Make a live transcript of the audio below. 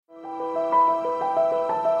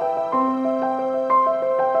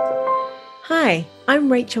Hi, I'm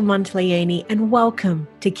Rachel Monteleone and welcome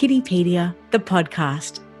to Kiddipedia, the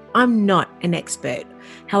podcast. I'm not an expert.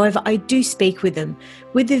 However, I do speak with them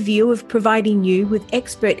with the view of providing you with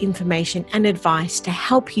expert information and advice to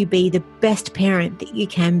help you be the best parent that you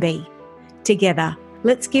can be. Together,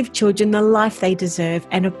 let's give children the life they deserve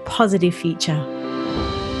and a positive future.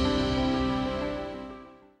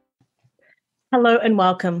 Hello and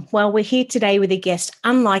welcome. Well, we're here today with a guest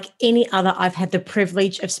unlike any other I've had the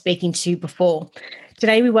privilege of speaking to before.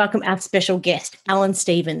 Today, we welcome our special guest, Alan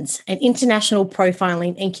Stevens, an international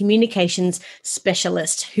profiling and communications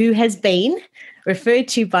specialist who has been referred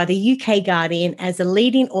to by the UK Guardian as a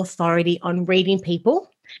leading authority on reading people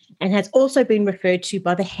and has also been referred to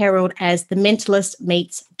by the Herald as the mentalist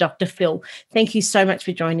meets Dr. Phil. Thank you so much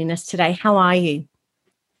for joining us today. How are you?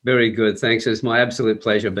 Very good. Thanks. It's my absolute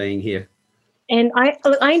pleasure being here. And I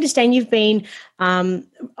understand you've been on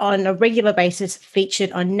a regular basis featured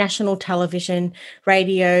on national television,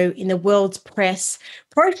 radio, in the world's press,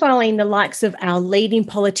 profiling the likes of our leading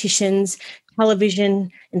politicians, television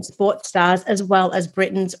and sports stars, as well as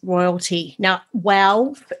Britain's royalty. Now,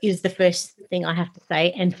 wow is the first thing I have to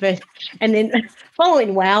say. And then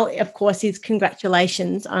following wow, of course, is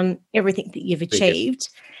congratulations on everything that you've achieved.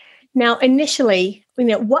 Now, initially,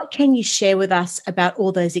 what can you share with us about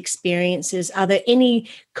all those experiences? Are there any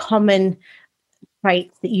common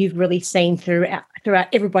traits that you've really seen throughout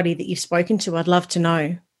everybody that you've spoken to? I'd love to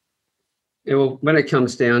know. Yeah, well, when it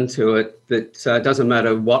comes down to it, that doesn't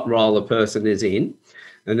matter what role a person is in,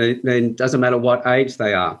 and then doesn't matter what age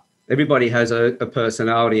they are. Everybody has a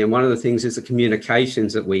personality, and one of the things is the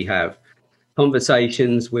communications that we have.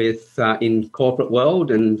 Conversations with in corporate world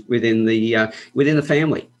and within the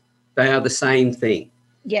family. They are the same thing.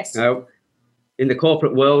 Yes. In the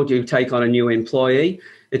corporate world, you take on a new employee.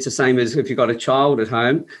 It's the same as if you've got a child at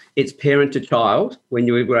home. It's parent to child when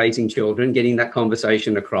you're raising children, getting that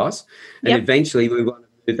conversation across. And eventually we want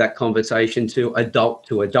to move that conversation to adult.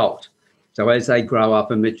 So as they grow up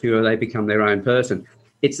and mature, they become their own person.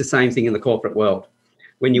 It's the same thing in the corporate world.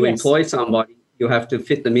 When you employ somebody, you have to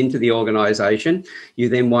fit them into the organisation. You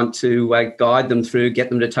then want to guide them through, get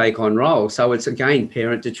them to take on roles. So it's, again,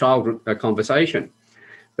 parent-to-child conversation.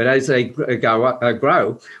 But as they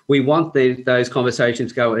grow, we want those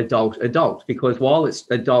conversations to go adult, because while it's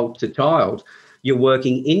adult to child, you're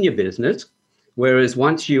working in your business, whereas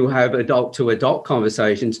once you have adult-to-adult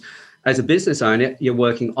conversations, as a business owner, you're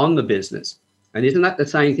working on the business. And isn't that the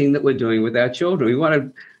same thing that we're doing with our children? We want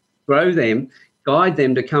to grow them, guide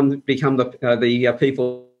them to become the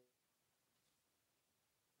people.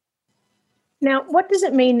 Now, what does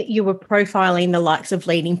it mean that you were profiling the likes of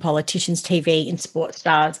leading politicians, TV and sports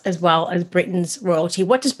stars, as well as Britain's royalty?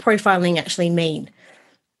 What does profiling actually mean?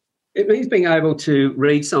 It means being able to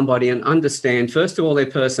read somebody and understand, first of all, their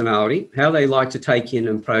personality, how they like to take in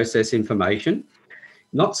and process information.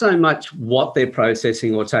 Not so much what they're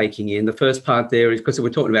processing or taking in. The first part there is, because we're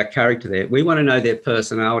talking about character there, we want to know their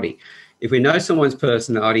personality. If we know someone's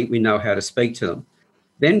personality, we know how to speak to them.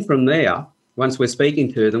 Then from there, once we're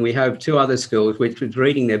speaking to them, we have two other skills, which is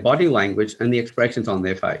reading their body language and the expressions on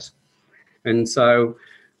their face. And so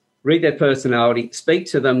read their personality, speak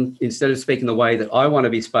to them. Instead of speaking the way that I want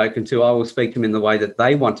to be spoken to, I will speak to them in the way that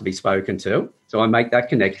they want to be spoken to. So I make that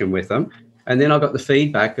connection with them. And then I've got the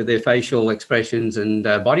feedback of their facial expressions and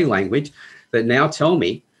body language that now tell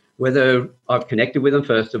me whether I've connected with them,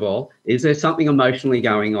 first of all. Is there something emotionally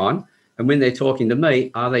going on? And when they're talking to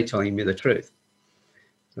me, are they telling me the truth?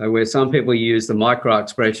 So where some people use the micro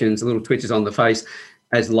expressions, little twitches on the face,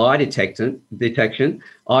 as lie detection,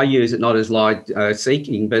 I use it not as lie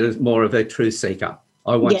seeking, but as more of a truth seeker.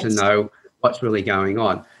 I want to know what's really going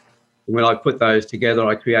on. And when I put those together,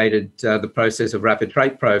 I created the process of rapid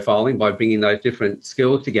trait profiling by bringing those different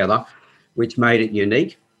skills together, which made it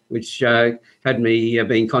unique, which had me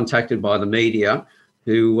being contacted by the media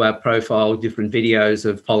to profile different videos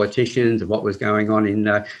of politicians, of what was going on in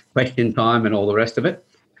question time and all the rest of it.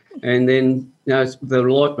 And then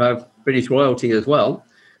the British royalty as well,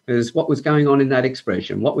 is what was going on in that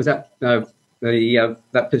expression. What was that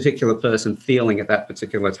that particular person feeling at that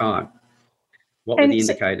particular time? What were the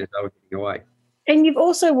indicators they were getting away? And you've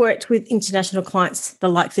also worked with international clients, the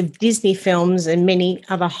likes of Disney Films and many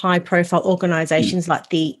other high-profile organisations like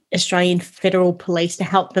the Australian Federal Police, to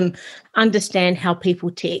help them understand how people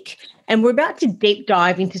tick. And we're about to deep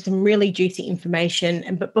dive into some really juicy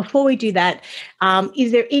information. But before we do that,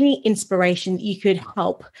 is there any inspiration that you could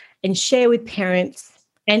help and share with parents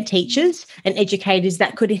and teachers and educators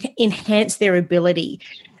that could enhance their ability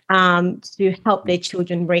to help their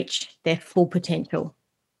children reach their full potential?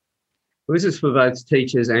 Well, this is for both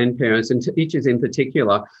teachers and parents, and teachers in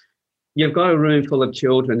particular. you've got a room full of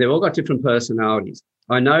children. They've all got different personalities.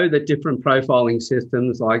 I know that different profiling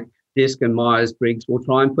systems like DISC and Myers-Briggs will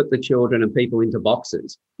try and put the children and people into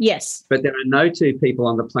boxes. Yes. But there are no two people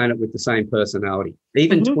on the planet with the same personality.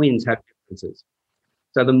 Even twins have differences.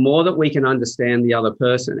 So the more that we can understand the other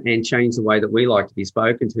person and change the way that we like to be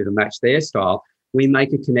spoken to match their style, we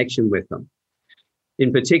make a connection with them.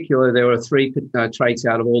 In particular, there are three traits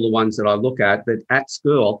out of all the ones that I look at that at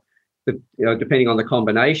school, depending on the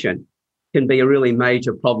combination, can be a really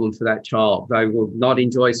major problem for that child. They will not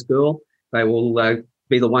enjoy school. They will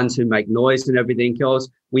be the ones who make noise and everything else.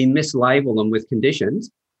 We mislabel them with conditions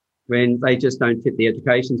when they just don't fit the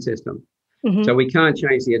education system. So we can't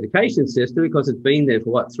change the education system because it's been there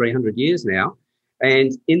for, 300 years now.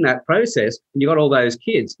 And in that process, when you've got all those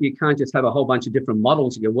kids, you can't just have a whole bunch of different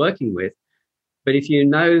models that you're working with. But if you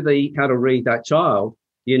know how to read that child,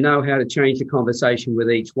 you know how to change the conversation with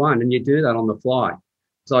each one, and you do that on the fly.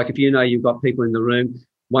 It's like if you know you've got people in the room,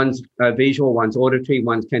 one's visual, one's auditory,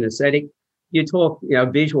 one's kinesthetic, you talk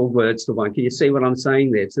visual words to one. Can you see what I'm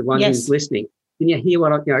saying there? To one who's listening, can you hear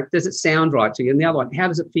what does it sound right to you? And the other one, how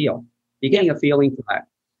does it feel? You're getting a feeling for that.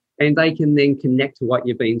 And they can then connect to what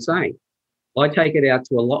you've been saying. I take it out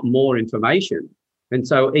to a lot more information. And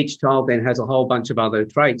so each child then has a whole bunch of other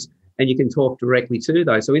traits, and you can talk directly to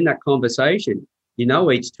those. So in that conversation,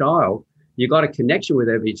 each child, you've got a connection with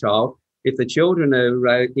every child. If the children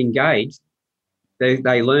are engaged,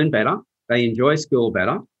 they learn better, they enjoy school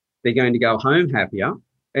better, they're going to go home happier,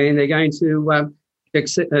 and they're going to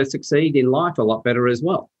succeed in life a lot better as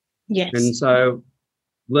well. Yes. And so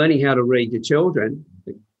learning how to read your children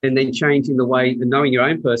and then changing the way, knowing your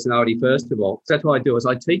own personality, first of all. So that's what I do is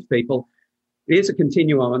I teach people, here's a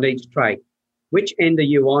continuum on each trait. Which end are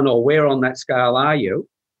you on, or where on that scale are you?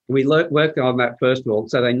 We work on that first of all,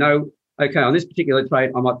 so they know, okay, on this particular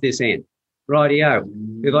trait, I'm at this end. Rightio.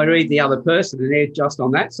 If I read the other person and they're just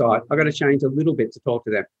on that side, I've got to change a little bit to talk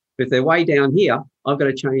to them. If they're way down here, I've got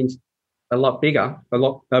to change a lot bigger, a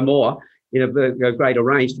lot more, in a greater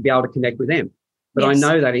range to be able to connect with them. But I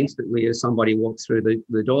know that instantly as somebody walks through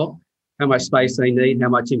the door, how much space they need, how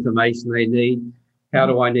much information they need, how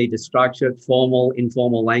do I need to structure it, formal,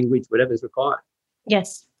 informal language, whatever's required.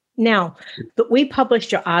 Yes. Now, but we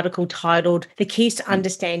published your article titled The Keys to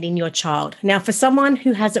Understanding Your Child. Now, for someone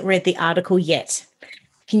who hasn't read the article yet,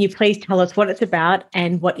 can you please tell us what it's about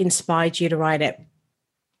and what inspired you to write it?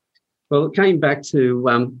 Well, it came back to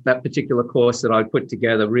that particular course that I put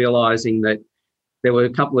together, realising that there were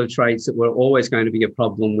a couple of traits that were always going to be a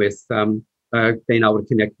problem with being able to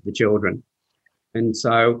connect with the children. And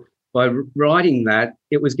so by writing that,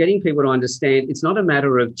 it was getting people to understand it's not a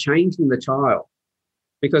matter of changing the child,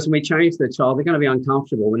 because when we change the child, they're going to be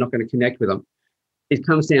uncomfortable. We're not going to connect with them. It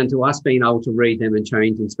comes down to us being able to read them and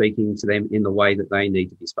change and speaking to them in the way that they need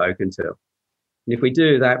to be spoken to. And if we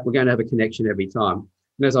do that, we're going to have a connection every time.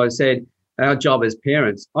 And as I said, our job as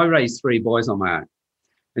parents, I raised 3 boys on my own.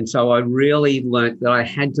 And so I really learnt that I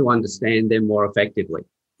had to understand them more effectively.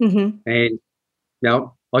 And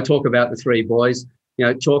now I talk about the 3 boys,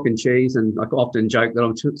 chalk and cheese, and I often joke that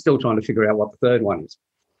I'm still trying to figure out what the third one is.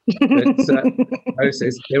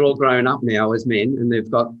 But they're all grown up now as men, and they've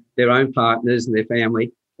got their own partners and their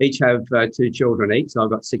family. Each have 2 children each, so I've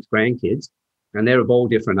got 6 grandkids, and they're of all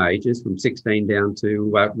different ages, from 16 down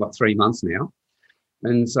to 3 months now.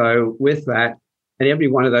 And so with that, and every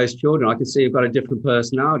one of those children, I can see have got a different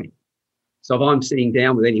personality. So if I'm sitting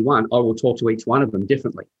down with anyone, I will talk to each one of them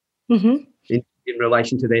differently in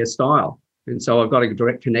relation to their style. And so I've got a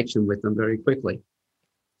direct connection with them very quickly.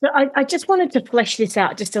 So I just wanted to flesh this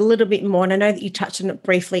out just a little bit more. And I know that you touched on it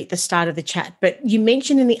briefly at the start of the chat, but you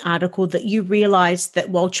mentioned in the article that you realised that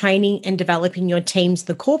while training and developing your teams in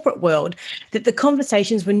the corporate world, that the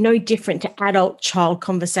conversations were no different to adult-child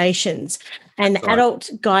conversations, and the adult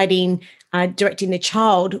guiding, directing the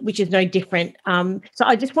child, which is no different. So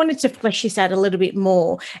I just wanted to flesh this out a little bit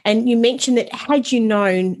more. And you mentioned that had you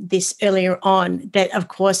known this earlier on, that of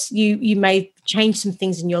course you may change some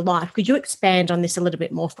things in your life. Could you expand on this a little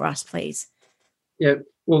bit more for us, please? Yeah,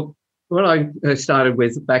 well, what I started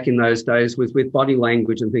with back in those days was with body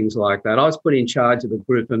language and things like that. I was put in charge of a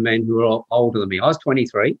group of men who were all older than me. I was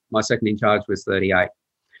 23. My second in charge was 38.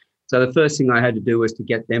 So the first thing I had to do was to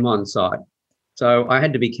get them on side. So I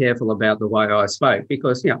had to be careful about the way I spoke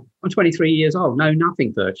because, I'm 23 years old, know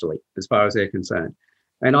nothing virtually as far as they're concerned.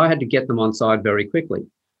 And I had to get them on side very quickly.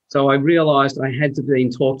 So I realised I had to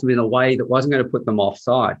talk to them in a way that wasn't going to put them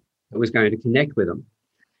offside. It was going to connect with them.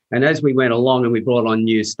 And as we went along and we brought on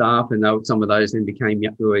new staff, and some of those then became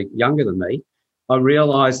younger than me, I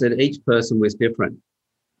realised that each person was different.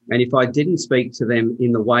 And if I didn't speak to them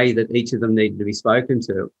in the way that each of them needed to be spoken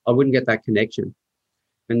to, I wouldn't get that connection.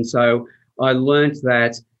 And so I learned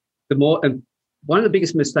that and one of the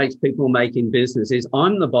biggest mistakes people make in business is,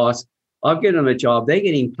 I'm the boss, I've given them a job, they're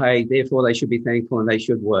getting paid, therefore they should be thankful and they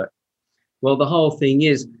should work. Well, the whole thing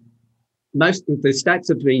is, most of the stats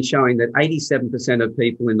have been showing that 87% of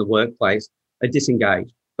people in the workplace are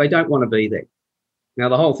disengaged. They don't want to be there. Now,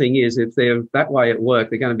 the whole thing is, if they're that way at work,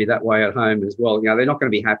 they're going to be that way at home as well. They're not going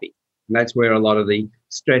to be happy. And that's where a lot of the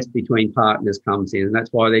stress between partners comes in. And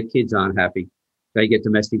that's why their kids aren't happy. They get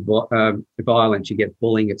domestic violence, you get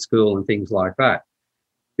bullying at school and things like that.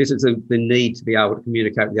 This is the need to be able to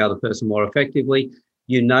communicate with the other person more effectively.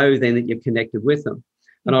 You know then that you've connected with them.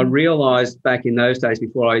 And I realised back in those days,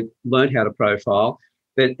 before I learned how to profile,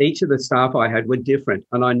 that each of the staff I had were different.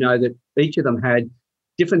 And I know that each of them had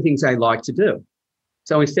different things they liked to do.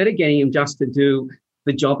 So instead of getting them just to do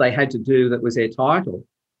the job they had to do that was their title,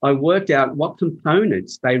 I worked out what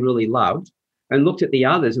components they really loved and looked at the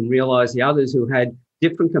others and realised the others who had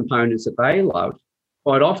different components that they loved,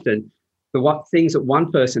 quite often, things that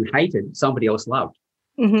one person hated, somebody else loved.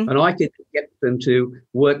 Mm-hmm. And I could get them to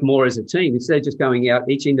work more as a team. Instead of just going out,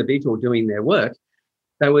 each individual doing their work,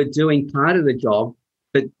 they were doing part of the job,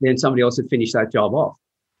 but then somebody else had finished that job off.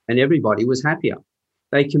 And everybody was happier.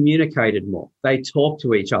 They communicated more. They talked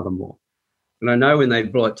to each other more. And I know when they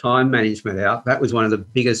brought time management out, that was one of the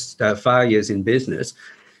biggest failures in business,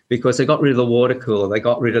 because they got rid of the water cooler, they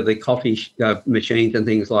got rid of the coffee machines and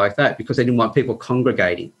things like that, because they didn't want people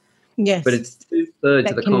congregating. Yes. But it's 2/3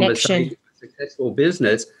 of the conversation of a successful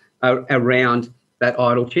business around that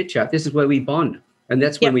idle chit-chat. This is where we bond. And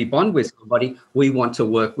that's when we bond with somebody, we want to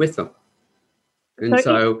work with them. And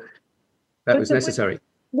so that was necessary.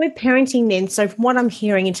 With parenting then, so from what I'm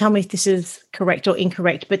hearing, and tell me if this is correct or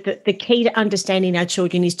incorrect, but the key to understanding our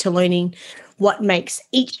children is to learning what makes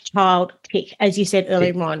each child tick. As you said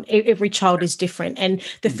earlier on, every child is different. And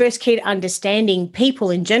the first key to understanding people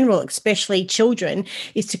in general, especially children,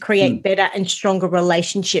 is to create better and stronger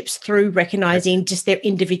relationships through recognizing just their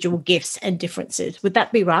individual gifts and differences. Would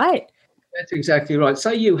that be right? That's exactly right.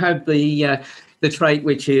 So you have the trait,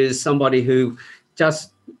 which is somebody who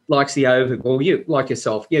just likes the overview. Well, you, like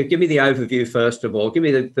yourself, give me the overview first of all. Give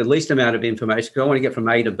me the least amount of information, because I want to get from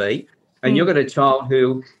A to B. And you've got a child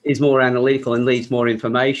who is more analytical and needs more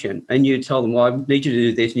information. And you tell them, well, I need you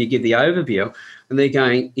to do this. And you give the overview. And they're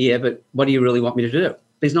going, yeah, but what do you really want me to do?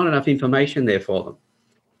 There's not enough information there for them.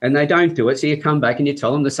 And they don't do it. So you come back and you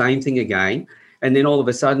tell them the same thing again. And then all of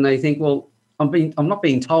a sudden they think, well, I'm not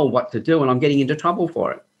being told what to do and I'm getting into trouble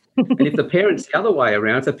for it. And if the parent's the other way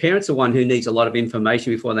around, if the parent's the one who needs a lot of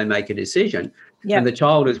information before they make a decision, and the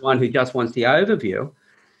child is one who just wants the overview,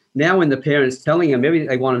 now when the parent's telling them everything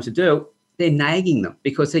they want them to do, they're nagging them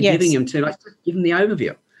because they're giving them too much. Just give them the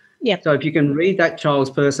overview. So if you can read that child's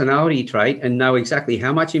personality trait and know exactly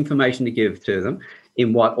how much information to give to them,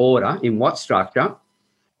 in what order, in what structure,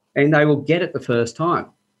 and they will get it the first time.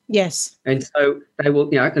 Yes. And so they will,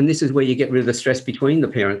 and this is where you get rid of the stress between the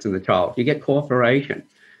parents and the child. You get cooperation.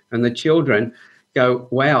 And the children go,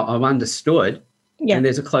 wow, I'm understood. And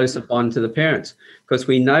there's a closer bond to the parents. Because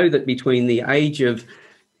we know that between the age of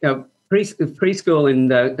preschool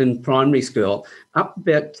and primary school, up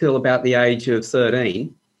till about the age of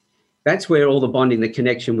 13, that's where all the bonding, the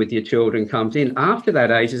connection with your children comes in. After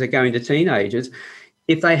that age, as they go into teenagers,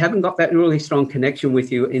 if they haven't got that really strong connection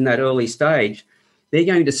with you in that early stage, they're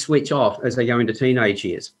going to switch off as they go into teenage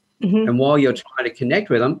years. Mm-hmm. And while you're trying to connect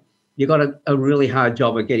with them, you've got a really hard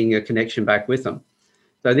job of getting a connection back with them.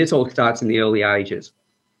 So this all starts in the early ages.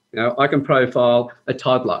 I can profile a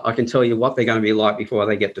toddler. I can tell you what they're going to be like before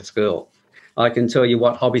they get to school. I can tell you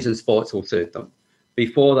what hobbies and sports will suit them.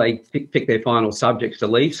 Before they pick their final subjects to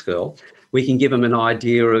leave school, we can give them an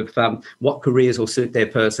idea of what careers will suit their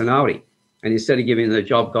personality. And instead of giving them the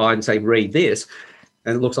job guide and say, read this,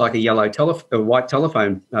 and it looks like a white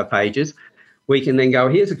telephone pages, we can then go,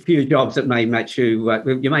 here's a few jobs that may match you.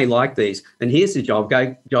 You may like these. And here's the job.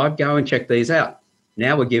 Go and check these out.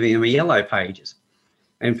 Now we're giving them a yellow pages.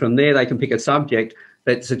 And from there, they can pick a subject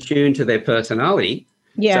that's attuned to their personality.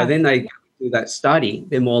 So then they do that study.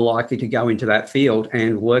 They're more likely to go into that field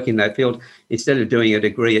and work in that field instead of doing a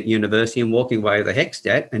degree at university and walking away with a HEC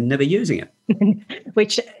stat and never using it.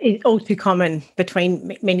 Which is all too common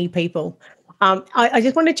between many people. I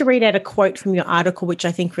just wanted to read out a quote from your article, which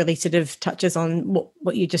I think really sort of touches on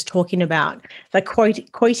what you're just talking about. Like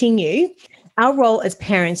quoting you, our role as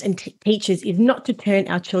parents and teachers is not to turn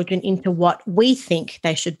our children into what we think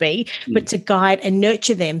they should be, but to guide and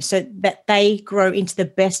nurture them so that they grow into the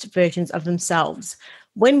best versions of themselves.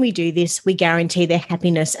 When we do this, we guarantee their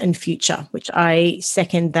happiness and future, which I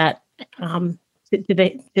second that to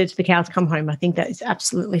the cows come home. I think that is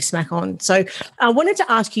absolutely smack on. So I wanted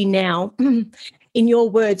to ask you now, in your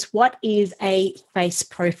words, what is a face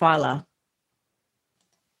profiler?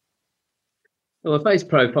 Well, a face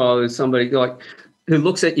profiler is somebody who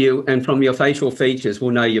looks at you and from your facial features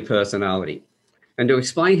will know your personality. And to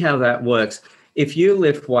explain how that works, if you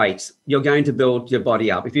lift weights, you're going to build your body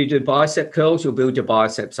up. If you do bicep curls, you'll build your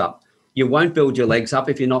biceps up. You won't build your legs up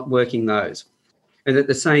if you're not working those. And at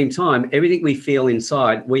the same time, everything we feel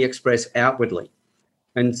inside, we express outwardly.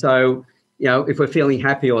 And so, if we're feeling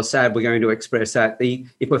happy or sad, we're going to express that.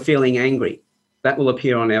 If we're feeling angry, that will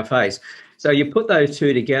appear on our face. So you put those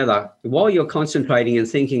two together while you're concentrating and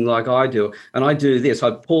thinking like I do, and I do this,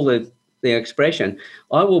 I pull the expression,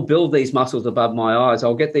 I will build these muscles above my eyes.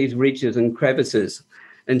 I'll get these ridges and crevices.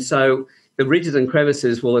 And so the ridges and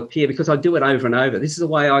crevices will appear because I do it over and over. This is the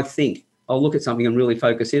way I think. I'll look at something and really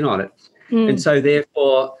focus in on it. And so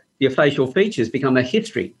therefore your facial features become a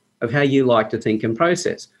history of how you like to think and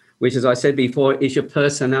process, which, as I said before, is your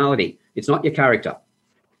personality. It's not your character.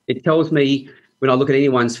 It tells me when I look at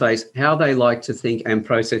anyone's face how they like to think and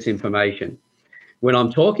process information. When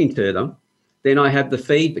I'm talking to them, then I have the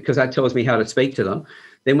feed because that tells me how to speak to them.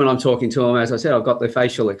 Then when I'm talking to them, as I said, I've got their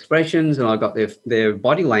facial expressions and I've got their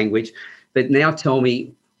body language that now tell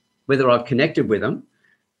me whether I've connected with them.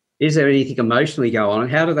 Is there anything emotionally going on?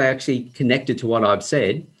 How do they actually connected to what I've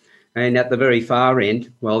said? And at the very far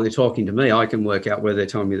end, while they're talking to me, I can work out whether they're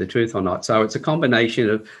telling me the truth or not. So it's a combination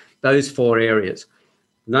of those four areas.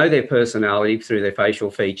 Know their personality through their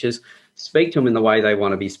facial features, speak to them in the way they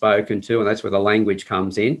want to be spoken to, and that's where the language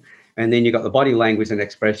comes in. And then you've got the body language and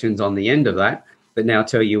expressions on the end of that now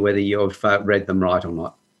tell you whether you've read them right or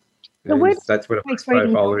not. That's what a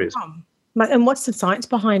profiler is. And what's the science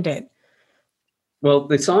behind it? Well,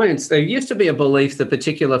 the science, there used to be a belief that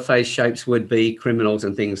particular face shapes would be criminals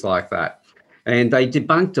and things like that. And they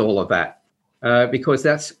debunked all of that because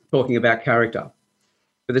that's talking about character.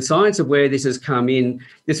 But the science of where this has come in,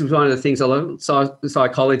 this was one of the things a lot of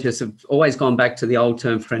psychologists have always gone back to the old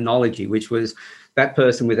term phrenology, which was that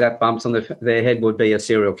person with that bumps on their head would be a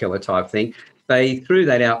serial killer type thing. They threw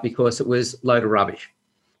that out because it was a load of rubbish.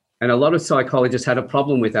 And a lot of psychologists had a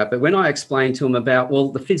problem with that. But when I explained to them about, well,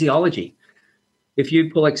 the physiology, if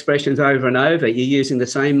you pull expressions over and over, you're using the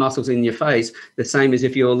same muscles in your face, the same as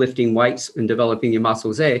if you're lifting weights and developing your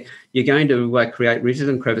muscles there, you're going to create ridges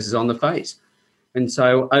and crevices on the face. And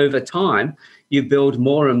so over time, you build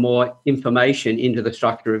more and more information into the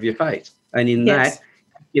structure of your face. And in that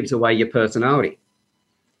gives away your personality.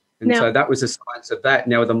 And so that was the science of that.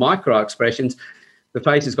 Now, with the micro expressions, the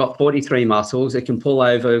face has got 43 muscles. It can pull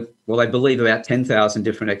over, well, they believe about 10,000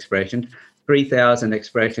 different expressions, 3,000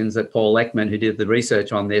 expressions that Paul Ekman, who did the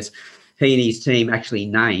research on this, he and his team actually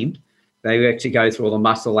named. They actually go through all the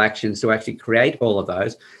muscle actions to actually create all of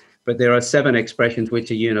those. But there are 7 expressions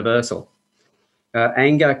which are universal.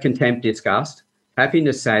 Anger, contempt, disgust,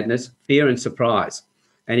 happiness, sadness, fear and surprise.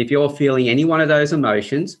 And if you're feeling any one of those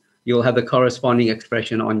emotions, you'll have the corresponding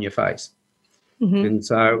expression on your face. Mm-hmm. And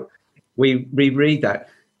so we reread that.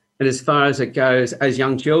 And as far as it goes, as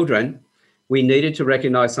young children, we needed to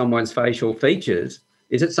recognize someone's facial features.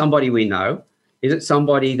 Is it somebody we know? Is it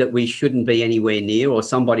somebody that we shouldn't be anywhere near, or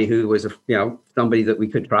somebody who was, somebody that we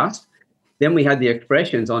could trust? Then we had the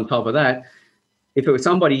expressions on top of that. If it was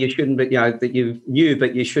somebody you shouldn't be, that you knew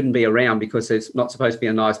but you shouldn't be around because they're not supposed to be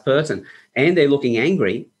a nice person, and they're looking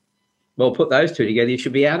angry, well, put those two together, you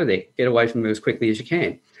should be out of there. Get away from them as quickly as you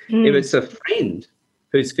can. If it's a friend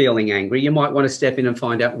who's feeling angry, you might want to step in and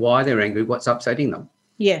find out why they're angry, what's upsetting them.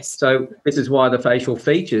 Yes. So this is why the facial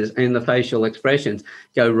features and the facial expressions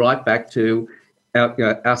go right back to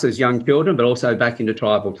us as young children, but also back into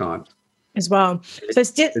tribal times. As well. So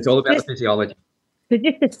it's all about the physiology. So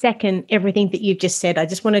just to second everything that you've just said, I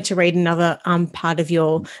just wanted to read another part of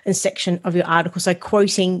your section of your article. So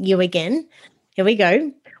quoting you again, here we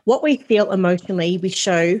go. What we feel emotionally, we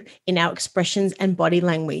show in our expressions and body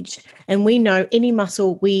language. And we know any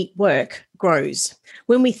muscle we work grows.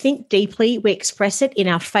 When we think deeply, we express it in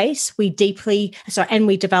our face. We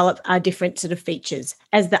develop our different sort of features.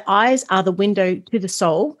 As the eyes are the window to the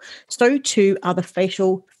soul, so too are the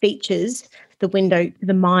facial features, the window to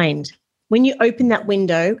the mind. When you open that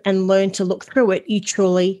window and learn to look through it, you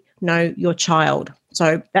truly know your child.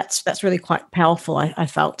 So that's really quite powerful, I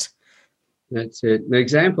felt. That's it. The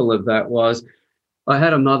example of that was I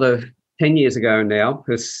had a mother 10 years ago now.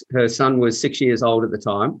 Her son was 6 years old at the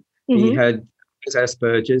time. Mm-hmm. He had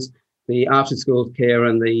Asperger's. The after-school care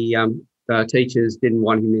and the teachers didn't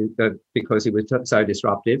want him in because he was so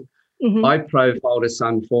disruptive. Mhm. I profiled a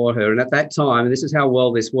son for her. And at that time, and this is how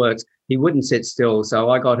well this works, he wouldn't sit still. So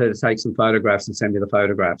I got her to take some photographs and send me the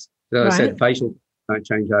photographs. As I said, Right. facial don't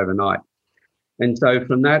change overnight. And so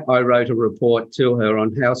from that, I wrote a report to her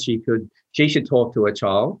on how she should talk to a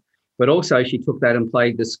child, but also she took that and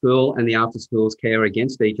played the school and the after schools care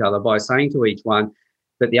against each other by saying to each one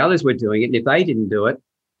that the others were doing it. And if they didn't do it,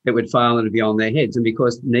 it would fail and it'd be on their heads. And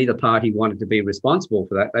because neither party wanted to be responsible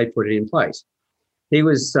for that, they put it in place. She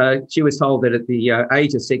was told that at the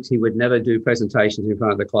age of 6, he would never do presentations in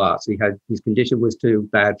front of the class. His condition was too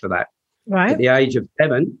bad for that. At Right. the age of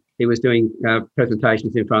 7, he was doing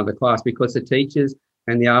presentations in front of the class because the teachers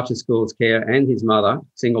and the after schools care and his mother,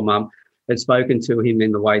 single mum, had spoken to him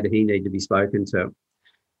in the way that he needed to be spoken to.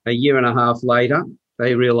 A year and a half later,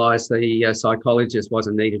 they realised the psychologist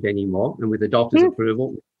wasn't needed anymore, and with the doctor's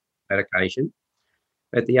approval, medication.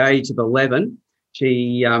 At the age of 11,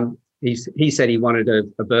 he said he wanted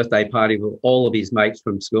a birthday party with all of his mates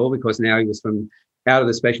from school because now he was from out of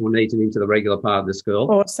the special needs and into the regular part of the school.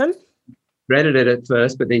 Awesome. Dreaded it at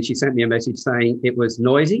first, but then she sent me a message saying it was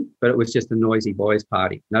noisy, but it was just a noisy boys'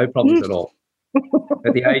 party. No problems at all.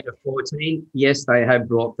 At the age of 14, yes, they have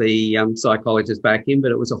brought the psychologist back in,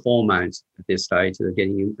 but it was the hormones at this stage that are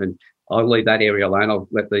getting in. And I'll leave that area alone. I'll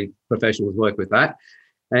let the professionals work with that.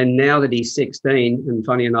 And now that he's 16, and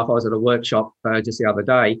funny enough, I was at a workshop just the other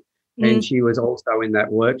day, and she was also in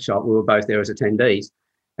that workshop. We were both there as attendees.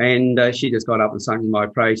 And she just got up and sung my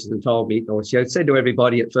praises and told me, or she had said to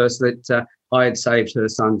everybody at first that I had saved her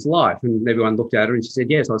son's life. And everyone looked at her and she said,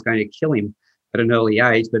 yes, I was going to kill him at an early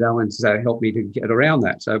age, but Ellen's helped me to get around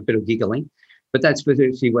that. So a bit of giggling. But that's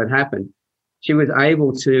specifically what happened. She was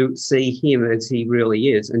able to see him as he really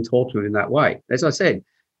is and talk to him in that way. As I said,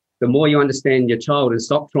 the more you understand your child and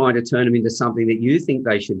stop trying to turn them into something that you think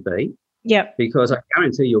they should be, Yep. because I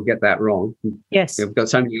guarantee you'll get that wrong. Yes. We've got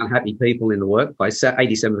so many unhappy people in the workplace.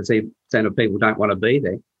 87% of people don't want to be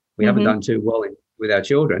there. We haven't done too well with our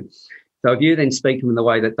children. So if you then speak to them in the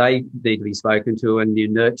way that they need to be spoken to and you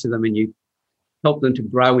nurture them and you help them to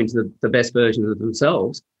grow into the best version of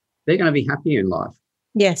themselves, they're going to be happy in life.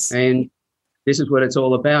 Yes. And this is what it's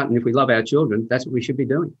all about. And if we love our children, that's what we should be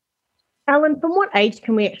doing. Alan, from what age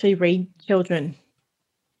can we actually read children?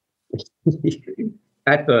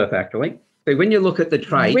 At birth, actually. So when you look at the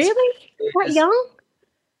traits... Really? Quite young?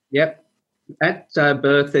 Yep. At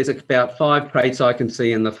birth, there's about 5 traits I can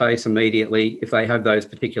see in the face immediately if they have those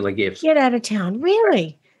particular gifts. Get out of town.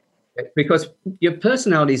 Really? Because your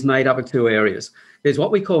personality is made up of 2 areas. There's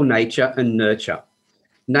what we call nature and nurture.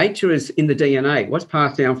 Nature is in the DNA, what's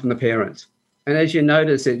passed down from the parents. And as you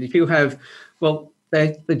notice, if you have, well,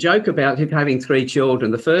 the joke about having 3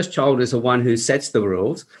 children, the first child is the one who sets the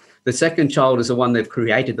rules. The second child is the one they've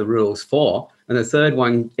created the rules for, and the third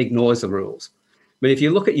one ignores the rules. But if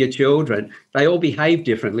you look at your children, they all behave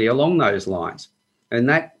differently along those lines. And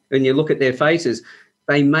when you look at their faces,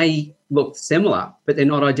 they may look similar, but they're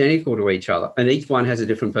not identical to each other, and each one has a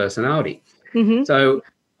different personality. So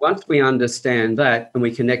once we understand that and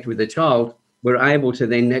we connect with the child, we're able to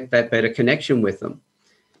then net that better connection with them.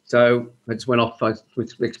 So I just went off, I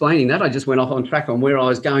was explaining that, I just went off on track on where I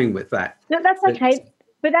was going with that. No, that's okay.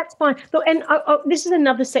 But that's fine. Look, and this is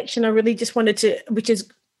another section I really just wanted to, which is,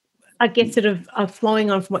 I guess, sort of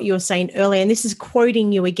flowing on from what you were saying earlier, and this is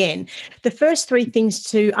quoting you again. The first 3 things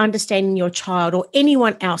to understanding your child, or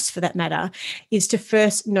anyone else for that matter, is to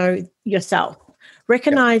first know yourself.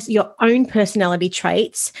 Recognize your own personality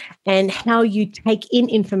traits and how you take in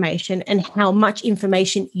information and how much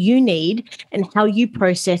information you need and how you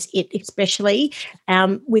process it, especially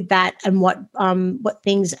with that, and what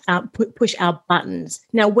things push our buttons.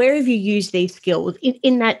 Now, where have you used these skills?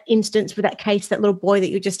 In that instance, with that case, that little boy that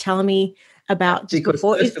you were just telling me about just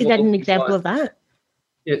before, is that an example of that?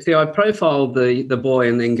 Yeah, see, I profiled the boy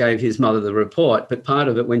and then gave his mother the report, but part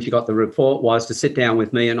of it when she got the report was to sit down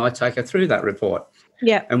with me and I take her through that report.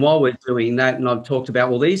 Yeah. And while we're doing that, and I've talked about,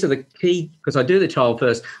 well, these are the key, because I do the child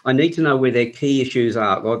first, I need to know where their key issues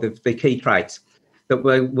are, or the key traits that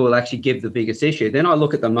will actually give the biggest issue. Then I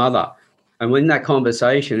look at the mother, and when that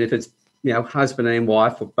conversation, if it's, husband and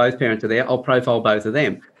wife, or both parents are there, I'll profile both of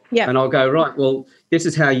them. Yeah. And I'll go, right, well, this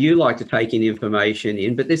is how you like to take in information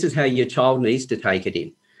in, but this is how your child needs to take it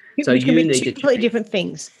in. So Which you can be need two completely different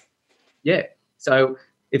things. Yeah. So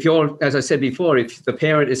if you're, as I said before, if the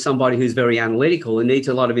parent is somebody who's very analytical and needs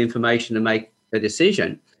a lot of information to make a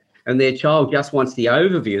decision, and their child just wants the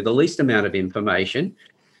overview, the least amount of information,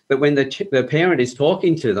 that when the parent is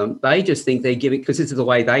talking to them, they just think they're giving, because this is the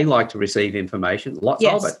way they like to receive information, lots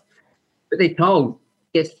of it. But their child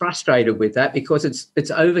gets frustrated with that because it's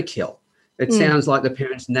overkill. It sounds like the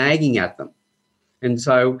parent's nagging at them. And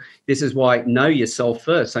so this is why know yourself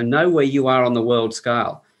first. So know where you are on the world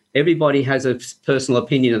scale. Everybody has a personal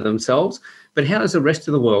opinion of themselves, but how does the rest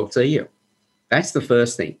of the world see you? That's the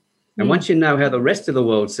first thing. And once you know how the rest of the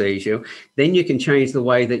world sees you, then you can change the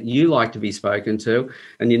way that you like to be spoken to.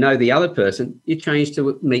 And you know the other person, you change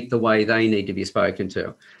to meet the way they need to be spoken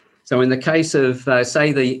to. So in the case of,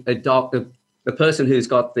 say, the person who's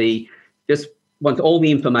got just wants all the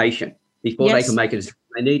information before they can make a decision,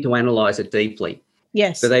 they need to analyse it deeply.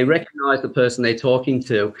 Yes. So they recognise the person they're talking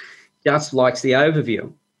to just likes the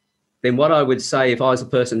overview. Then what I would say, if I was a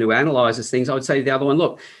person who analyses things, I would say to the other one,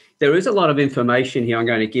 look, there is a lot of information here I'm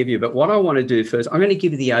going to give you, but what I want to do first, I'm going to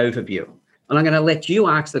give you the overview, and I'm going to let you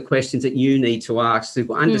ask the questions that you need to ask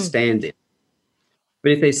to understand it.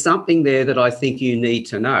 But if there's something there that I think you need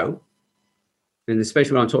to know, and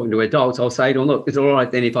especially when I'm talking to adults, I'll say to them, look, it's all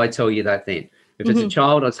right then if I tell you that then. If it's a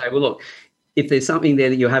child, I'd say, well, look, if there's something there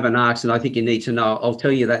that you haven't asked and I think you need to know, I'll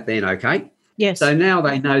tell you that then, okay? Yes. So now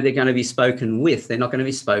they know they're going to be spoken with. They're not going to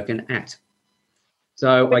be spoken at.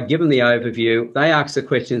 So I give them the overview. They ask the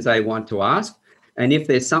questions they want to ask. And if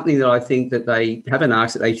there's something that I think that they haven't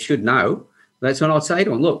asked that they should know, that's when I'll say to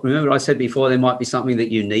them, look, remember I said before there might be something that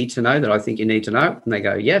you need to know that I think you need to know? And they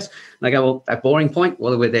go, yes. And they go, well, that boring point,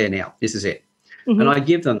 well, we're there now. This is it. And I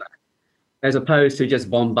give them that, as opposed to just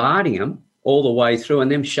bombarding them all the way through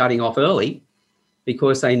and them shutting off early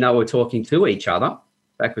because they know we're talking to each other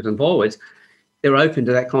backwards and forwards. They're open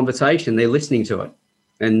to that conversation. They're listening to it.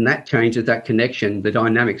 And that changes that connection, the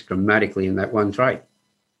dynamics dramatically in that one trait.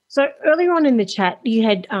 So earlier on in the chat, you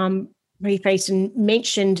had prefaced and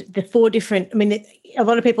mentioned the 4 different, a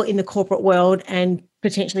lot of people in the corporate world and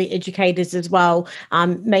potentially educators as well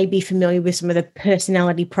may be familiar with some of the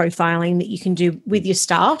personality profiling that you can do with your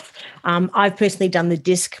staff. I've personally done the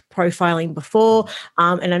DISC profiling before,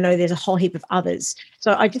 and I know there's a whole heap of others.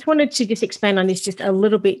 So I just wanted to just expand on this just a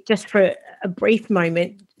little bit, just for a brief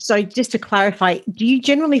moment. So just to clarify, do you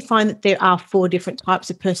generally find that there are 4 different types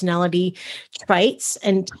of personality traits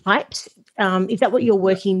and types? Is that what you're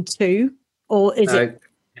working to, or is it?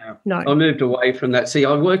 No. I moved away from that. See,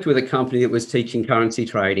 I worked with a company that was teaching currency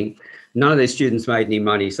trading. None of their students made any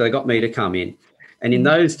money, so they got me to come in. And in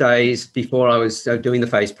those days, before I was doing the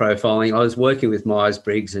face profiling, I was working with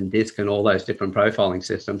Myers-Briggs and DISC and all those different profiling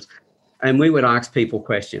systems. And we would ask people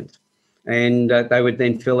questions. And they would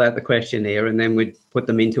then fill out the questionnaire, and then we'd put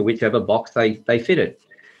them into whichever box they fitted.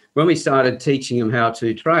 When we started teaching them how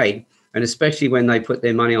to trade, and especially when they put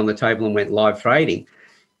their money on the table and went live trading,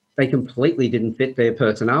 they completely didn't fit their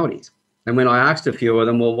personalities. And when I asked a few of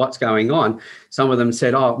them, well, what's going on? Some of them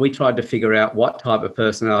said, oh, we tried to figure out what type of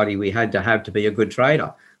personality we had to have to be a good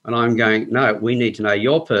trader. And I'm going, no, we need to know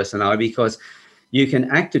your personality, because you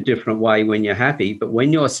can act a different way when you're happy, but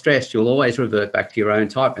when you're stressed, you'll always revert back to your own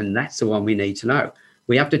type. And that's the one we need to know.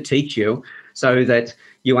 We have to teach you so that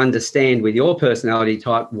you understand with your personality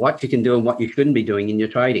type what you can do and what you shouldn't be doing in your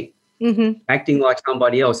trading. Acting like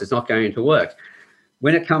somebody else is not going to work.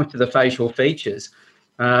 When it comes to the facial features,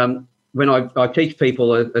 when I teach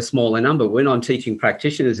people a smaller number, when I'm teaching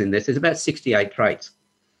practitioners in this, there's about 68 traits.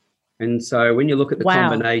 And so when you look at the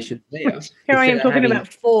combination there... Here I am talking about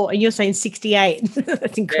 4 and you're saying 68.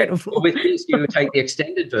 That's incredible. Yeah, with this, you take the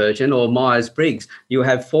extended version or Myers-Briggs, you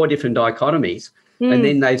have 4 different dichotomies. And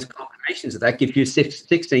then those combinations of that give you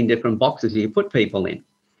 16 different boxes you put people in.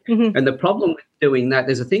 And the problem with doing that,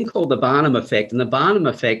 there's a thing called the Barnum effect. And the Barnum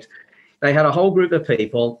effect, they had a whole group of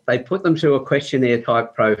people. They put them through a questionnaire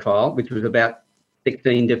type profile, which was about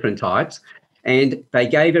 16 different types. And they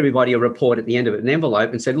gave everybody a report at the end of it, an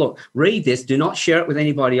envelope, and said, look, read this. Do not share it with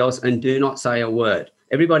anybody else and do not say a word.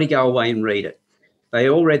 Everybody go away and read it. They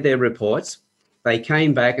all read their reports. They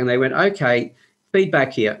came back and they went, okay,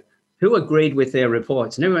 feedback here. Who agreed with their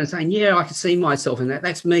reports? And everyone's saying, yeah, I can see myself in that.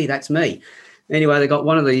 That's me. That's me. Anyway, they got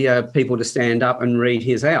one of the people to stand up and read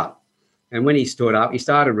his out. And when he stood up, he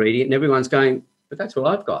started reading it, and everyone's going, but that's what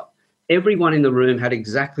I've got. Everyone in the room had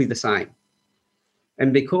exactly the same.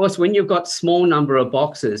 And because when you've got small number of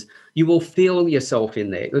boxes, you will feel yourself in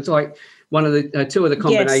there. It's like one of the 2 of the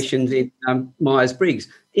combinations in Myers-Briggs,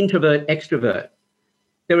 introvert, extrovert.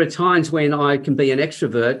 There are times when I can be an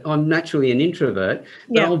extrovert. I'm naturally an introvert,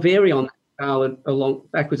 but I'll vary on that scale along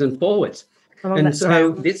backwards and forwards. And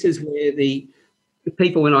so this is where the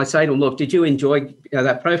people, when I say to them, look, did you enjoy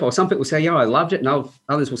that profile? Some people say, yeah, I loved it. And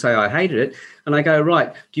others will say, I hated it. And I go,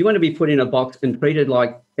 right, do you want to be put in a box and treated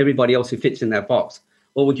like everybody else who fits in that box?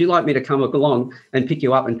 Or would you like me to come along and pick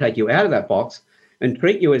you up and take you out of that box and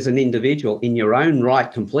treat you as an individual in your own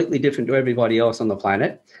right, completely different to everybody else on the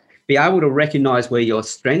planet, be able to recognize where your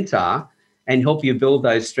strengths are and help you build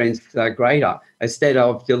those strengths greater, instead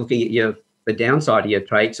of looking at your the downside of your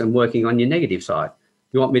traits and working on your negative side.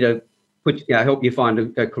 You want me to help you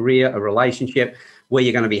find a career, a relationship where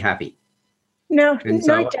you're going to be happy. No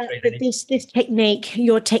doubt that this technique,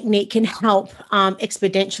 your technique, can help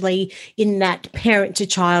exponentially in that parent to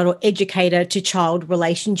child or educator to child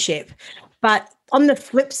relationship. But on the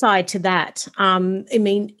flip side to that, I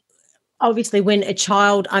mean, obviously, when a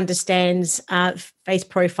child understands face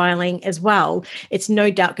profiling as well, it's no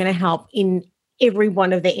doubt going to help in every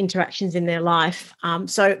one of their interactions in their life.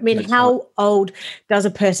 So, I mean, how old does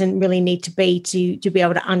a person really need to be be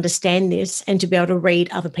able to understand this and to be able to read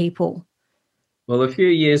other people? Well, a few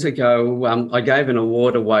years ago, I gave an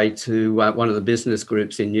award away to one of the business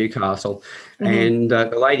groups in Newcastle, and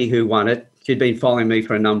the lady who won it, she'd been following me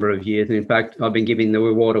for a number of years. And in fact, I've been giving the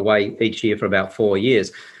award away each year for about 4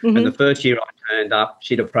 years. And the first year I turned up,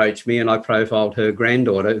 she'd approached me and I profiled her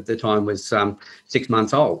granddaughter, at the time was 6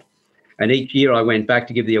 months old. And each year I went back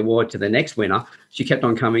to give the award to the next winner. She kept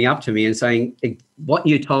on coming up to me and saying, what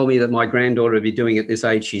you told me that my granddaughter would be doing at this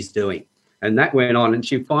age, she's doing. And that went on, and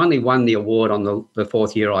she finally won the award on the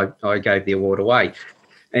fourth year I gave the award away.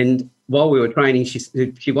 And while we were training,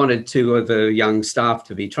 she wanted two of the young staff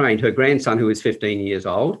to be trained, her grandson, who was 15 years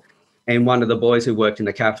old, and one of the boys who worked in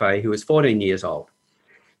the cafe, who was 14 years old.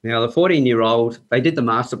 Now, the 14-year-old, they did the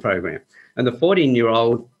master program, and the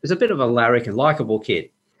 14-year-old is a bit of a larrikin, likeable kid.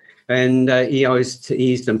 And he always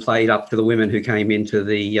teased and played up to the women who came into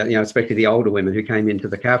the, especially the older women who came into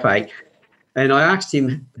the cafe. And I asked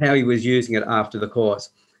him how he was using it after the course.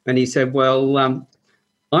 And he said, well,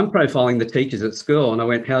 I'm profiling the teachers at school. And I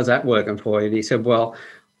went, how's that working for you? And he said, well,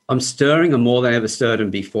 I'm stirring them more than I ever stirred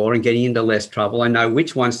them before and getting into less trouble. I know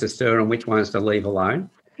which ones to stir and which ones to leave alone.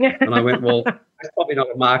 And I went, well, that's probably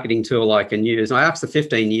not a marketing tool I can use. And I asked the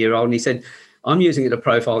 15-year-old and he said, I'm using it to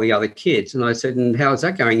profile the other kids. And I said, and how's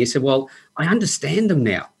that going? He said, well, I understand them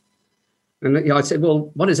now. And I said,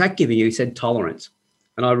 well, what is that giving you? He said, tolerance.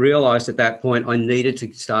 And I realised at that point I needed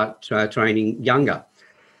to start training younger.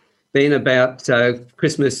 Then about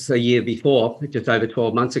Christmas a year before, just over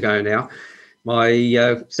 12 months ago now,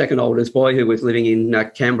 my second oldest boy, who was living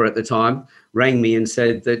in Canberra at the time, rang me and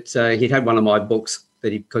said that he'd had one of my books,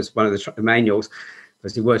 because one of the manuals,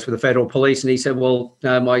 because he works for the Federal Police, and he said, well,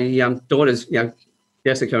 my daughter's,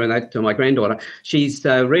 Jessica, and that to my granddaughter, she's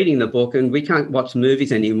reading the book and we can't watch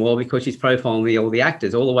movies anymore because she's profiling all the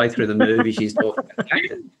actors all the way through the movie. She's talking about the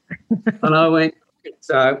actors. And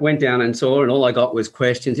I went down and saw, and all I got was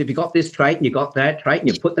questions. If you got this trait and you got that trait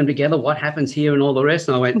and you put them together, what happens here and all the rest?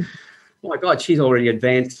 And I went, oh my God, she's already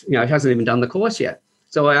advanced, hasn't even done the course yet.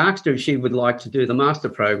 So I asked her if she would like to do the master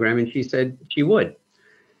program, and she said she would.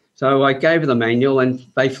 So I gave her the manual, and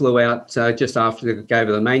they flew out just after I gave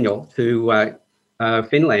her the manual to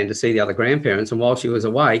Finland to see the other grandparents. And while she was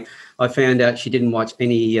away, I found out she didn't watch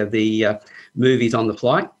any of the movies on the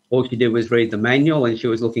flight. All she did was read the manual, and she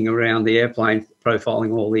was looking around the airplane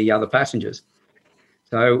profiling all the other passengers.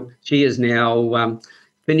 So she has now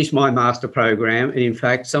finished my master program. And in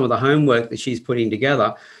fact, some of the homework that she's putting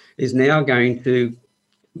together is now going to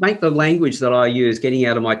make the language that I use, getting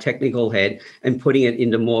out of my technical head and putting it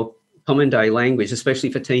into more common day language,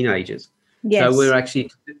 especially for teenagers. Yes. So we're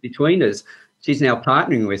actually, between us, she's now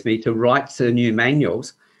partnering with me to write some new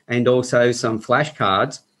manuals and also some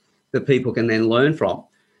flashcards that people can then learn from.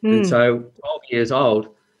 And so 12 years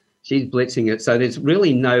old, she's blitzing it. So there's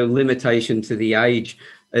really no limitation to the age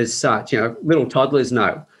as such. Little toddlers,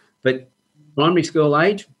 no. But primary school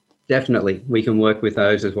age, definitely we can work with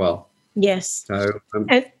those as well. Yes. So,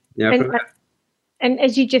 and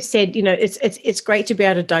as you just said, it's great to be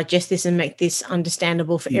able to digest this and make this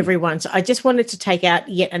understandable for everyone. So I just wanted to take out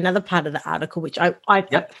yet another part of the article, which I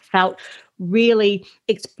felt really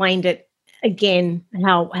explained it again,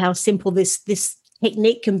 how simple this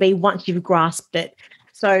technique can be once you've grasped it.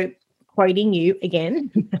 So quoting you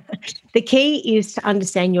again, the key is to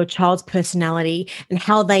understand your child's personality and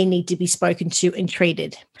how they need to be spoken to and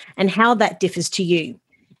treated and how that differs to you.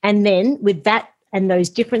 And then with that and those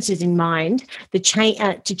differences in mind, to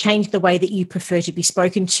change the way that you prefer to be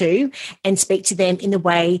spoken to and speak to them in the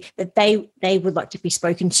way that they would like to be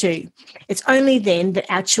spoken to. It's only then that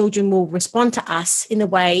our children will respond to us in the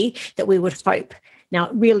way that we would hope. Now,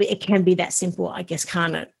 really, it can be that simple, I guess,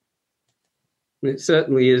 can't it? It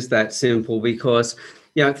certainly is that simple because,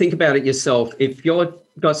 think about it yourself. If you've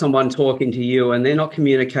got someone talking to you and they're not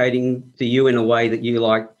communicating to you in a way that you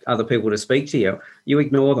like other people to speak to you, you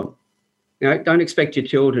ignore them. Don't expect your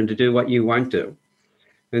children to do what you won't do.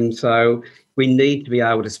 And so we need to be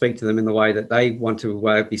able to speak to them in the way that they want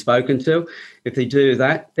to be spoken to. If they do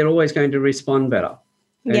that, they're always going to respond better.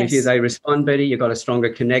 And if they respond better, you've got a stronger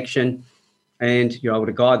connection. and you're able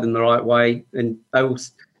to guide them the right way. And they will,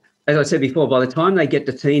 as I said before, by the time they get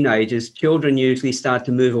to teenagers, children usually start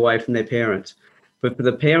to move away from their parents. But for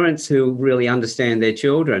the parents who really understand their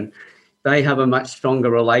children, they have a much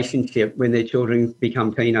stronger relationship when their children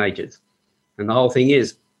become teenagers. And the whole thing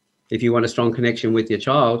is, if you want a strong connection with your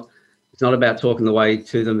child, it's not about talking the way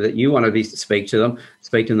to them that you want to speak to them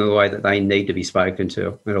the way that they need to be spoken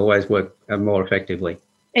to. It always works more effectively.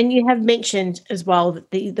 And you have mentioned as well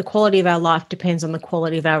that the quality of our life depends on the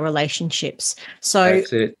quality of our relationships. So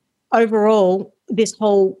that's it. Overall, this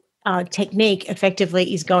whole technique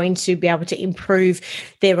effectively is going to be able to improve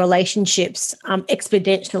their relationships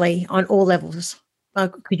exponentially on all levels.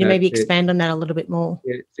 Could you maybe expand on that a little bit more?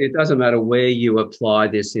 It doesn't matter where you apply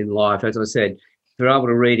this in life. As I said, if you're able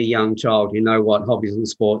to read a young child, you know what hobbies and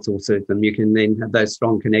sports will suit them. You can then have that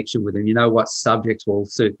strong connection with them. You know what subjects will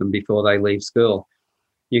suit them before they leave school.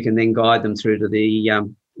 You can then guide them through to the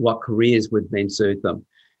what careers would then suit them.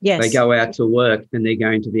 Yes. They go out to work and they're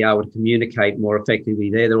going to be able to communicate more effectively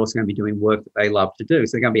there. They're also going to be doing work that they love to do.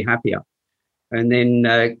 So they're going to be happier. And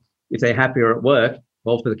then if they're happier at work,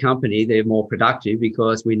 well, for the company, they're more productive,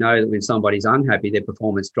 because we know that when somebody's unhappy, their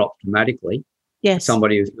performance drops dramatically. Yes.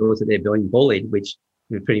 Somebody who feels that they're being bullied, which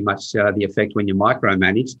is pretty much the effect when you're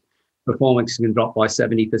micromanaged, performance can drop by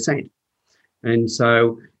 70%. And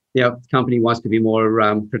so, if the company wants to be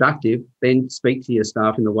more productive, then speak to your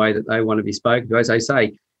staff in the way that they want to be spoken to. As I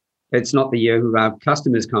say, it's not your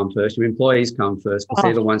customers come first, your employees come first, because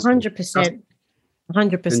they're the ones. 100%.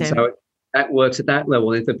 100%. And so that works at that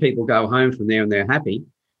level. If the people go home from there and they're happy,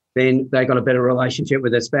 then they've got a better relationship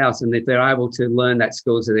with their spouse. And if they're able to learn that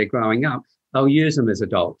skills as they're growing up, they'll use them as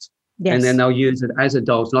adults. Yes. And then they'll use it as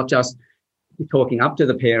adults, not just talking up to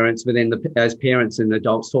the parents, but then as parents and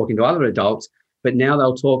adults talking to other adults, but now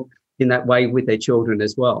they'll talk in that way with their children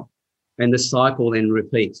as well. And the cycle then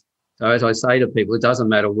repeats. So as I say to people, it doesn't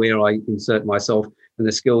matter where I insert myself and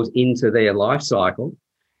the skills into their life cycle,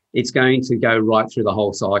 it's going to go right through the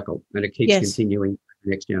whole cycle, and it keeps continuing for the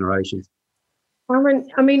next generation.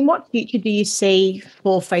 I mean, what future do you see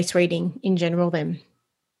for face reading in general then?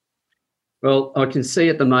 Well, I can see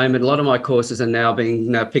at the moment a lot of my courses are now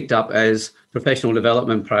being picked up as professional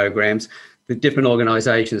development programs. The different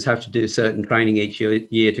organisations have to do certain training each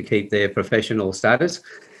year to keep their professional status.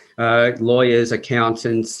 Lawyers,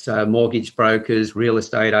 accountants, mortgage brokers, real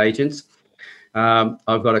estate agents. I've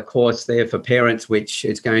got a course there for parents, which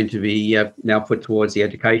is going to be now put towards the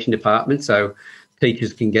education department, so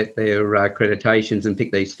teachers can get their accreditations and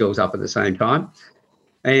pick these skills up at the same time.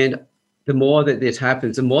 And the more that this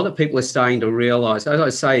happens, the more that people are starting to realise, as I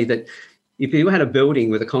say, that if you had a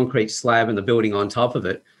building with a concrete slab and the building on top of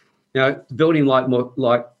it, the building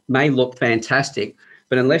may look fantastic,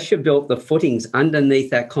 but unless you built the footings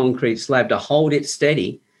underneath that concrete slab to hold it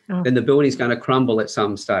steady, then the building's going to crumble at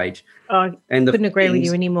some stage. I couldn't agree with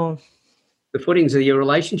you anymore. The footings are your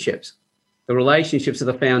relationships. The relationships are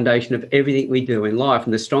the foundation of everything we do in life.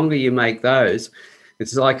 And the stronger you make those,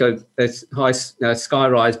 it's like a high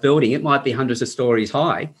sky-rise building. It might be hundreds of stories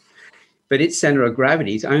high, but its centre of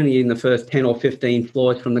gravity is only in the first 10 or 15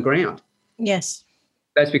 floors from the ground. Yes.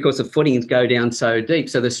 That's because the footings go down so deep.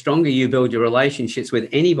 So the stronger you build your relationships with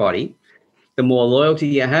anybody, the more loyalty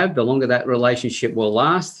you have, the longer that relationship will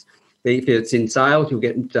last. If it's in sales, you'll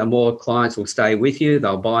get more clients will stay with you.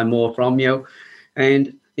 They'll buy more from you.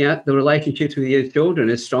 And the relationships with your children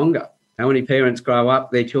is stronger. How many parents grow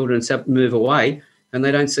up, their children move away, and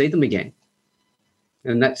they don't see them again?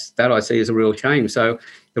 And that I see as a real shame. So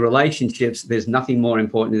the relationships, there's nothing more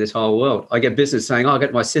important in this whole world. I get business saying, I've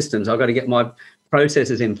got my systems, I've got to get my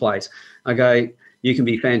processes in place. I go, you can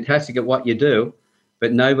be fantastic at what you do,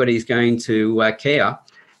 but nobody's going to care,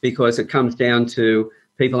 because it comes down to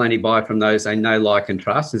people only buy from those they know, like, and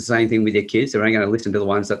trust. It's the same thing with your kids. They're only going to listen to the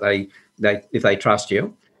ones that they if they trust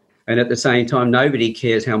you. And at the same time, nobody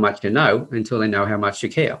cares how much you know until they know how much you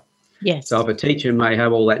care. Yes. So if a teacher may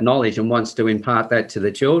have all that knowledge and wants to impart that to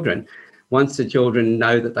the children, once the children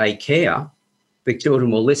know that they care, the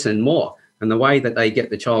children will listen more. And the way that they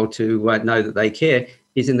get the child to know that they care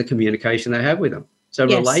is in the communication they have with them. So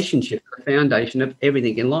relationships are the foundation of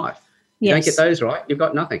everything in life. You don't get those right, you've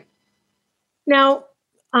got nothing. Now,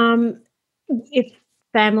 if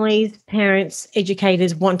families, parents,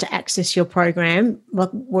 educators want to access your program,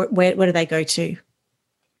 where do they go to?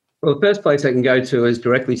 Well, the first place they can go to is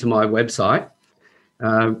directly to my website,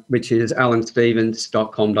 which is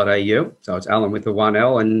alanstevens.com.au. So it's Alan with the one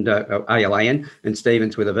L and ALAN, and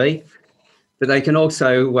Stevens with a V. But they can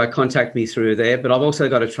also contact me through there. But I've also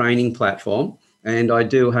got a training platform, and I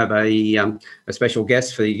do have a special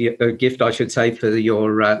guest for a gift, I should say, for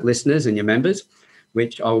your listeners and your members,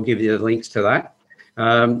 which I'll give you the links to that.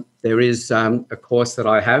 There is a course that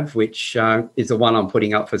I have, which is the one I'm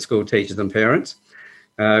putting up for school teachers and parents,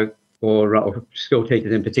 or school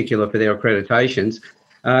teachers in particular for their accreditations.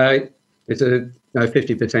 It's a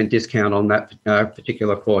 50% discount on that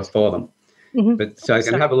particular course for them. Mm-hmm. But so they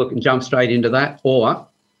can have a look and jump straight into that, or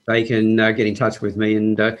they can get in touch with me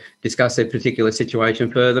and discuss their particular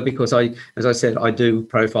situation further, because as I said, I do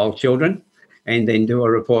profile children and then do a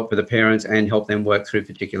report for the parents and help them work through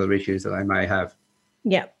particular issues that they may have.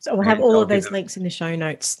 Yeah, so we'll have all of those links in the show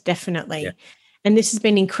notes, definitely. Yeah. And this has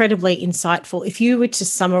been incredibly insightful. If you were to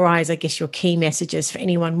summarize, I guess, your key messages for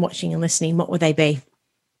anyone watching and listening, what would they be?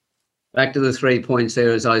 Back to the 3 points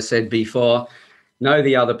there, as I said before, know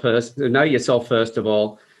the other person, know yourself first of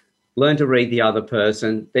all, learn to read the other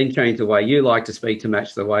person, then change the way you like to speak to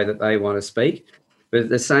match the way that they want to speak, but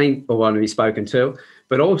the same or want to be spoken to.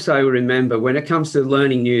 But also remember, when it comes to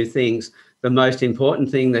learning new things, the most important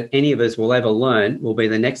thing that any of us will ever learn will be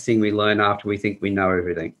the next thing we learn after we think we know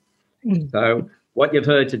everything. Mm. So what you've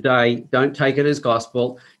heard today, don't take it as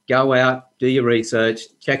gospel. Go out, do your research,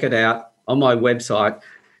 check it out. On my website,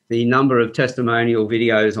 the number of testimonial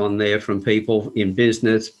videos on there from people in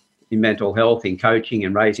business, in mental health, in coaching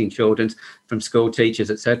and raising children, from school teachers,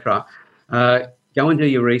 etc. Go and do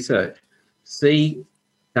your research. See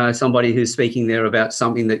somebody who's speaking there about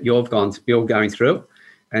something that you're going through,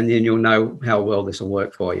 and then you'll know how well this will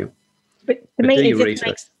work for you. But to me, it just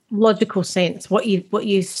makes logical sense. What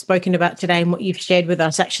you've spoken about today and what you've shared with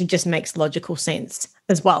us actually just makes logical sense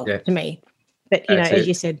as well to me. But, as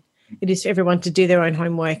you said, it is for everyone to do their own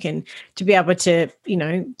homework and to be able to,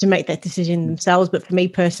 to make that decision themselves. But for me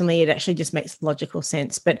personally, it actually just makes logical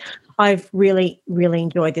sense. But I've really, really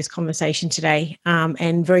enjoyed this conversation today,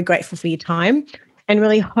 and very grateful for your time, and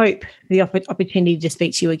really hope the opportunity to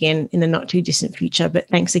speak to you again in the not too distant future. But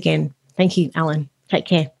thanks again. Thank you, Alan. Take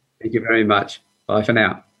care. Thank you very much. Bye for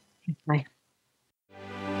now. Bye.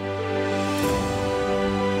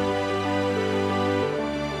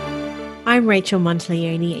 I'm Rachel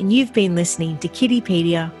Monteleone, and you've been listening to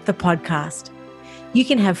Kiddipedia, the podcast. You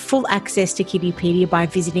can have full access to Kiddipedia by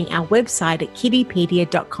visiting our website at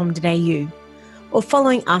kiddipedia.com.au or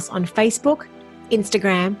following us on Facebook,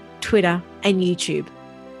 Instagram, Twitter, and YouTube.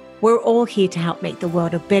 We're all here to help make the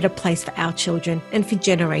world a better place for our children and for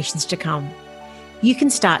generations to come. You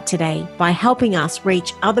can start today by helping us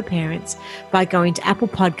reach other parents by going to Apple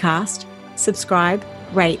Podcast, subscribe,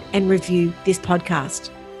 rate, and review this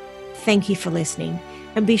podcast. Thank you for listening,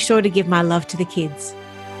 and be sure to give my love to the kids.